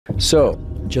So,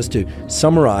 just to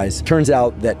summarize, turns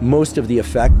out that most of the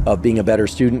effect of being a better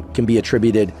student can be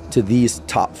attributed to these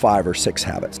top 5 or 6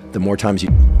 habits. The more times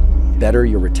you better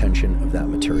your retention of that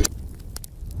material.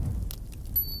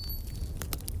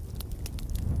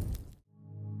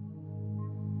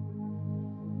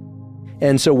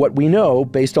 And so what we know,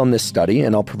 based on this study,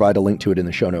 and I'll provide a link to it in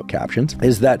the show note captions,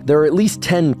 is that there are at least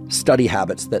 10 study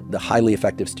habits that the highly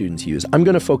effective students use. I'm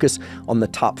going to focus on the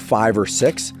top 5 or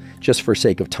 6, just for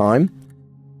sake of time.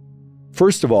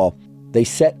 First of all, they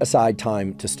set aside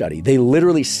time to study. They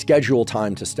literally schedule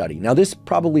time to study. Now, this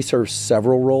probably serves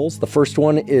several roles. The first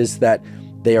one is that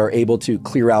they are able to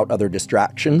clear out other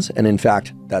distractions. And in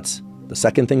fact, that's the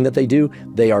second thing that they do.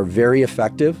 They are very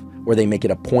effective, where they make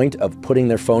it a point of putting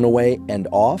their phone away and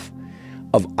off,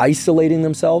 of isolating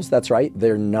themselves. That's right,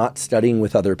 they're not studying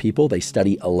with other people, they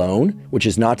study alone, which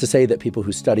is not to say that people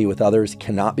who study with others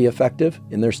cannot be effective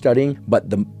in their studying, but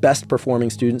the best performing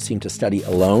students seem to study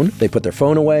alone. They put their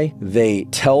phone away, they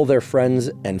tell their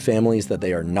friends and families that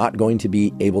they are not going to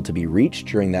be able to be reached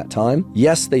during that time.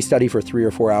 Yes, they study for 3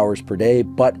 or 4 hours per day,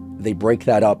 but they break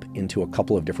that up into a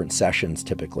couple of different sessions,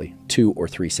 typically 2 or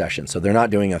 3 sessions. So they're not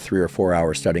doing a 3 or 4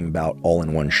 hour studying bout all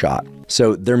in one shot.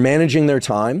 So they're managing their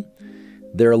time,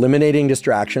 they're eliminating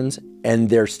distractions, and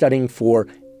they're studying for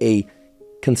a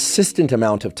consistent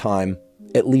amount of time,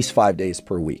 at least 5 days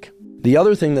per week. The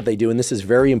other thing that they do, and this is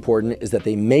very important, is that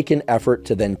they make an effort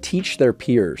to then teach their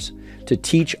peers, to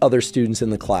teach other students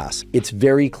in the class. It's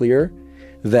very clear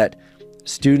that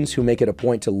students who make it a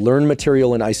point to learn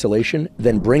material in isolation,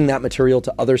 then bring that material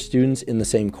to other students in the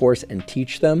same course and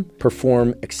teach them,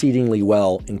 perform exceedingly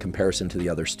well in comparison to the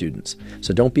other students.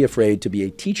 So don't be afraid to be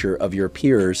a teacher of your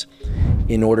peers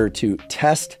in order to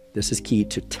test, this is key,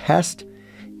 to test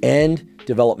and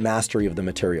develop mastery of the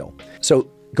material. So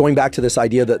going back to this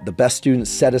idea that the best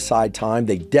students set aside time,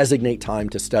 they designate time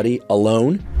to study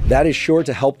alone, that is sure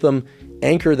to help them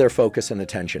anchor their focus and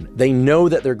attention. They know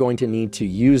that they're going to need to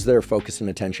use their focus and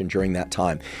attention during that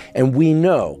time. And we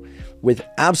know with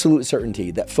absolute certainty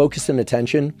that focus and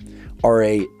attention are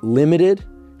a limited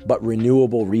but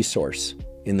renewable resource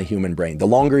in the human brain. The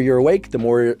longer you're awake, the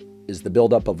more is the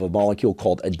buildup of a molecule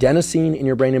called adenosine in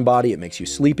your brain and body. It makes you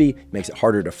sleepy, makes it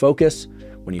harder to focus.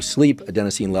 When you sleep,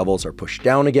 adenosine levels are pushed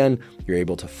down again. You're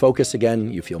able to focus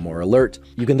again. You feel more alert.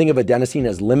 You can think of adenosine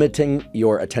as limiting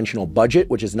your attentional budget,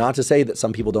 which is not to say that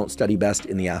some people don't study best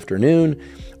in the afternoon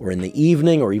or in the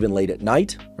evening or even late at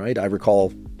night, right? I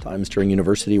recall times during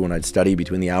university when I'd study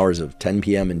between the hours of 10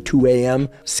 p.m. and 2 a.m.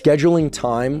 Scheduling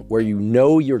time where you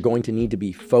know you're going to need to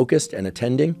be focused and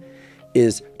attending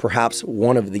is perhaps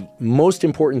one of the most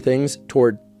important things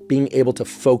toward being able to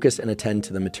focus and attend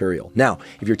to the material. Now,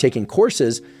 if you're taking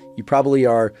courses, you probably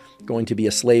are going to be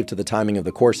a slave to the timing of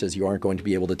the courses. You aren't going to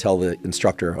be able to tell the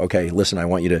instructor, okay, listen, I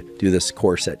want you to do this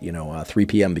course at 3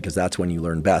 p.m. because that's when you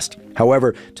learn best.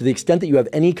 However, to the extent that you have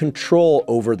any control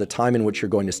over the time in which you're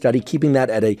going to study, keeping that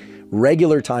at a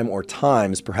regular time or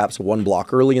times, perhaps 1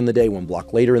 block early in the day, 1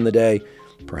 block later in the day,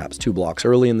 perhaps 2 blocks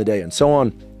early in the day, and so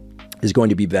on, is going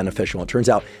to be beneficial. It turns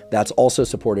out that's also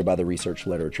supported by the research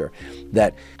literature,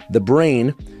 that the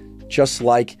brain, just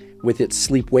like with its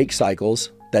sleep-wake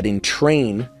cycles that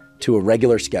entrain to a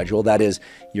regular schedule, that is,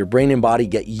 your brain and body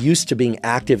get used to being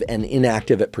active and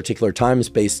inactive at particular times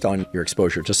based on your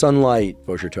exposure to sunlight,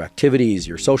 exposure to activities,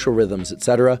 your social rhythms,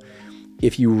 etc.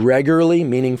 If you regularly,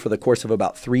 meaning for the course of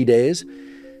about 3 days,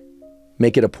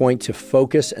 make it a point to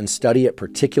focus and study at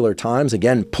particular times.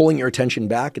 Again, pulling your attention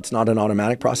back. It's not an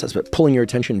automatic process, but pulling your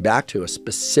attention back to a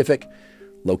specific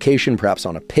location, perhaps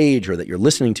on a page or that you're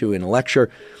listening to in a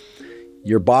lecture.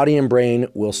 Your body and brain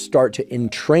will start to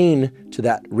entrain to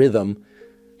that rhythm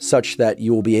such that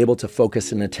you will be able to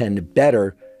focus and attend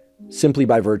better simply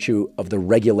by virtue of the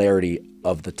regularity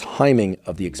of the timing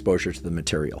of the exposure to the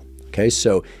material. Okay,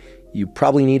 so you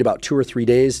probably need about 2 or 3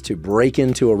 days to break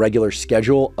into a regular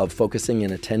schedule of focusing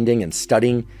and attending and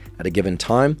studying at a given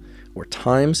time or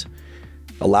times.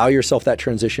 Allow yourself that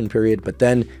transition period, but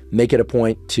then make it a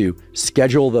point to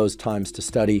schedule those times to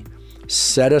study.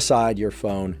 Set aside your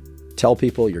phone. Tell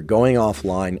people you're going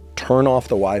offline. Turn off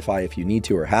the Wi-Fi if you need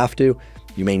to or have to.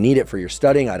 You may need it for your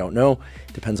studying. I don't know.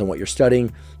 Depends on what you're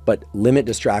studying, but limit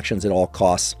distractions at all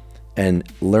costs. And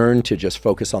learn to just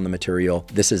focus on the material.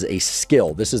 This is a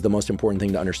skill. This is the most important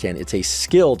thing to understand. It's a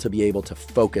skill to be able to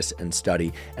focus and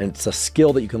study. And it's a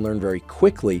skill that you can learn very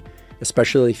quickly,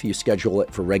 especially if you schedule it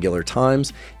for regular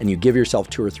times and you give yourself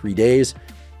 2 or 3 days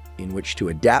in which to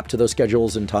adapt to those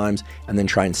schedules and times and then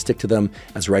try and stick to them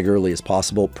as regularly as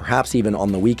possible. Perhaps even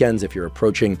on the weekends if you're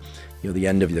approaching the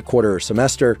end of the quarter or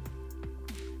semester,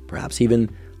 perhaps even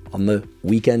on the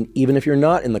weekend, even if you're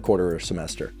not in the quarter or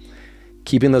semester.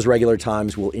 Keeping those regular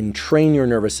times will entrain your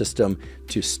nervous system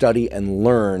to study and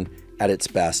learn at its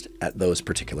best at those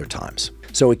particular times.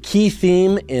 So a key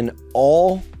theme in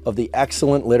all of the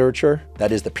excellent literature,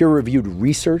 that is the peer-reviewed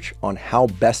research on how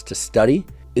best to study,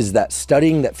 is that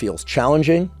studying that feels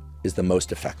challenging is the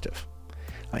most effective.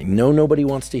 I know nobody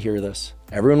wants to hear this.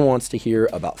 Everyone wants to hear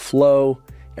about flow.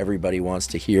 Everybody wants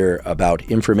to hear about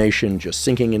information just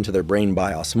sinking into their brain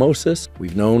by osmosis.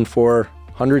 We've known for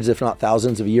hundreds, if not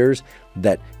thousands of years,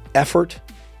 that effort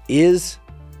is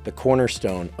the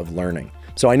cornerstone of learning.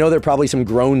 So I know there are probably some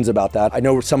groans about that. I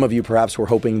know some of you perhaps were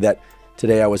hoping that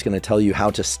today I was going to tell you how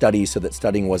to study so that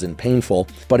studying wasn't painful.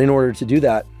 But in order to do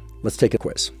that, let's take a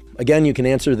quiz. Again, you can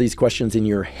answer these questions in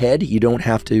your head. You don't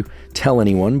have to tell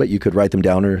anyone, but you could write them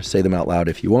down or say them out loud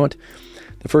if you want.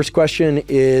 The first question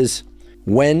is,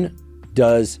 when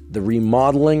does the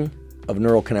remodeling of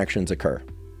neural connections occur?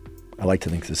 I like to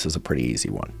think this is a pretty easy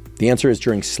one. The answer is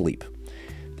during sleep.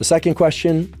 The second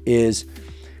question is,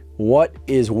 what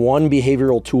is one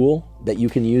behavioral tool that you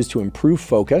can use to improve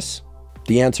focus?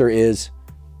 The answer is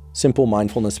simple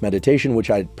mindfulness meditation, which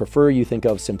I'd prefer you think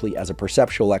of simply as a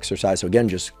perceptual exercise. So again,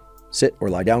 just sit or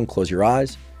lie down, close your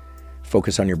eyes,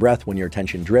 focus on your breath. When your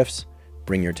attention drifts,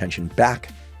 bring your attention back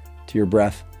to your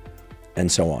breath, and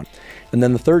so on. And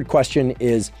then the third question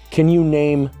is, can you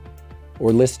name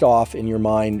or list off in your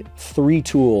mind 3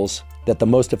 tools that the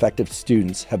most effective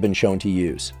students have been shown to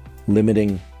use?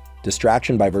 Limiting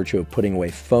distraction by virtue of putting away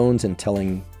phones and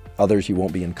telling others you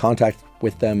won't be in contact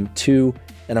with them. 2,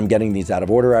 and I'm getting these out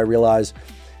of order, I realize,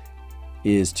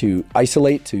 is to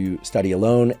isolate, to study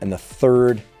alone. And the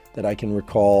third that I can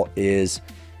recall is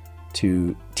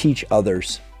to teach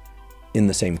others in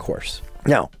the same course.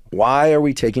 Now, why are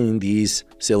we taking these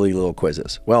silly little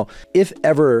quizzes? Well, if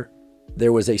ever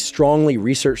there was a strongly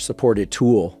research-supported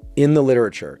tool in the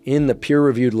literature, in the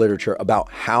peer-reviewed literature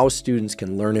about how students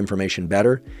can learn information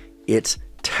better, it's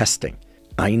testing.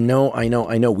 I know.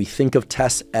 We think of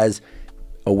tests as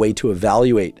a way to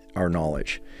evaluate our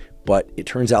knowledge, but it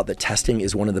turns out that testing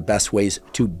is one of the best ways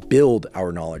to build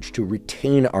our knowledge, to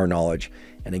retain our knowledge,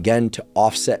 and again, to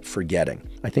offset forgetting.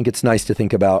 I think it's nice to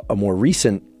think about a more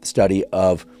recent study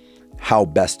of how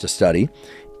best to study.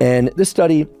 And this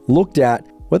study looked at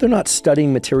whether or not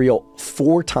studying material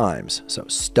 4 times, so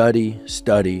study,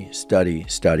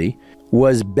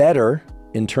 was better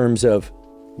in terms of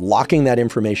locking that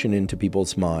information into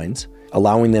people's minds,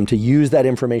 allowing them to use that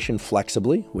information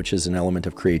flexibly, which is an element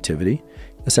of creativity,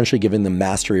 essentially giving them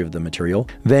mastery of the material,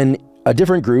 than a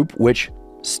different group which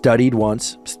studied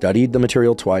once, studied the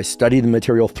material twice, studied the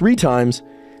material 3 times,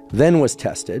 then was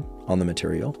tested on the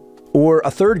material, or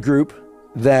a third group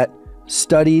that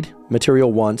studied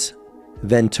material once,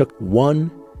 then took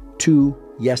 1, 2,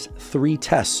 yes, 3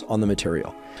 tests on the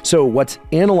material. So what's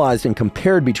analyzed and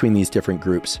compared between these different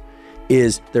groups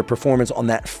is their performance on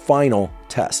that final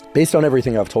test. Based on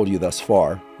everything I've told you thus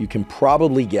far, you can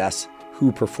probably guess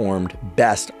who performed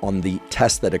best on the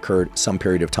test that occurred some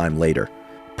period of time later.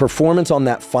 Performance on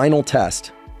that final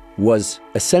test was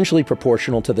essentially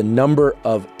proportional to the number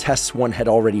of tests one had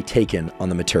already taken on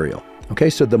the material. Okay,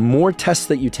 so the more tests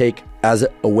that you take as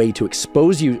a way to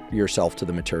expose yourself to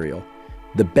the material,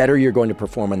 the better you're going to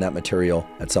perform on that material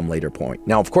at some later point.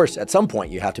 Now, of course, at some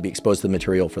point you have to be exposed to the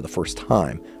material for the first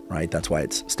time, right? That's why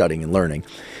it's studying and learning.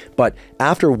 But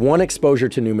after one exposure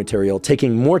to new material,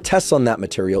 taking more tests on that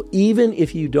material, even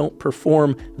if you don't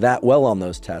perform that well on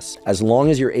those tests, as long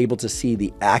as you're able to see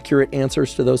the accurate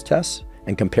answers to those tests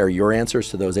and compare your answers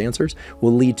to those answers,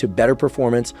 will lead to better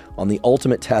performance on the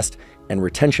ultimate test and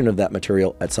retention of that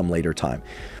material at some later time.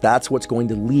 That's what's going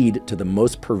to lead to the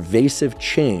most pervasive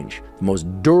change, the most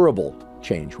durable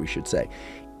change, we should say,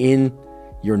 in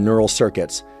your neural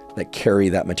circuits that carry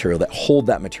that material, that hold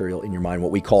that material in your mind,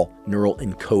 what we call neural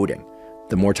encoding.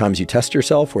 The more times you test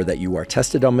yourself or that you are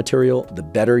tested on material, the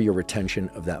better your retention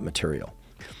of that material.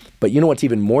 But you know what's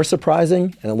even more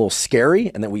surprising and a little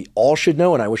scary, and that we all should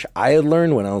know, and I wish I had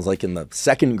learned when I was like in the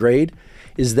 2nd grade,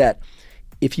 is that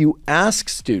if you ask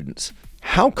students,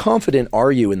 how confident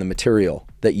are you in the material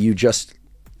that you just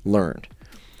learned?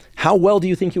 How well do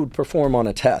you think you would perform on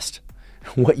a test?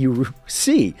 What you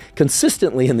see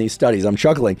consistently in these studies, I'm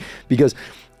chuckling because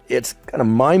it's kind of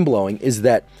mind-blowing, is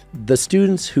that the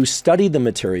students who study the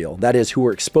material, that is, who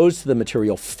were exposed to the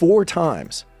material 4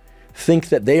 times, think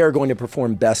that they are going to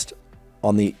perform best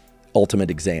on the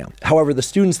ultimate exam. However, the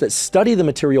students that study the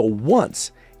material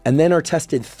once and then are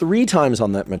tested 3 times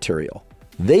on that material,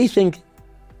 they think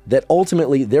that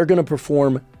ultimately they're going to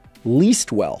perform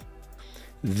least well.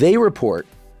 They report,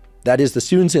 that is, the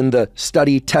students in the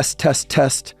study, test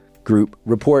group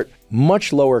report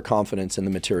much lower confidence in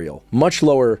the material, much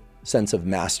lower sense of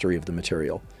mastery of the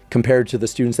material, compared to the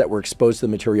students that were exposed to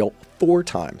the material 4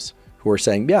 times, who are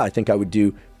saying, yeah, I think I would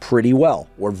do pretty well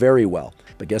or very well.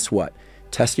 But guess what?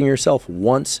 Testing yourself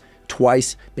once,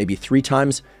 twice, maybe 3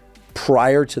 times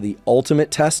prior to the ultimate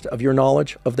test of your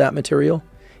knowledge of that material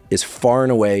is far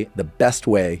and away the best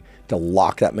way to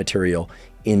lock that material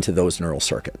into those neural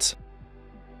circuits.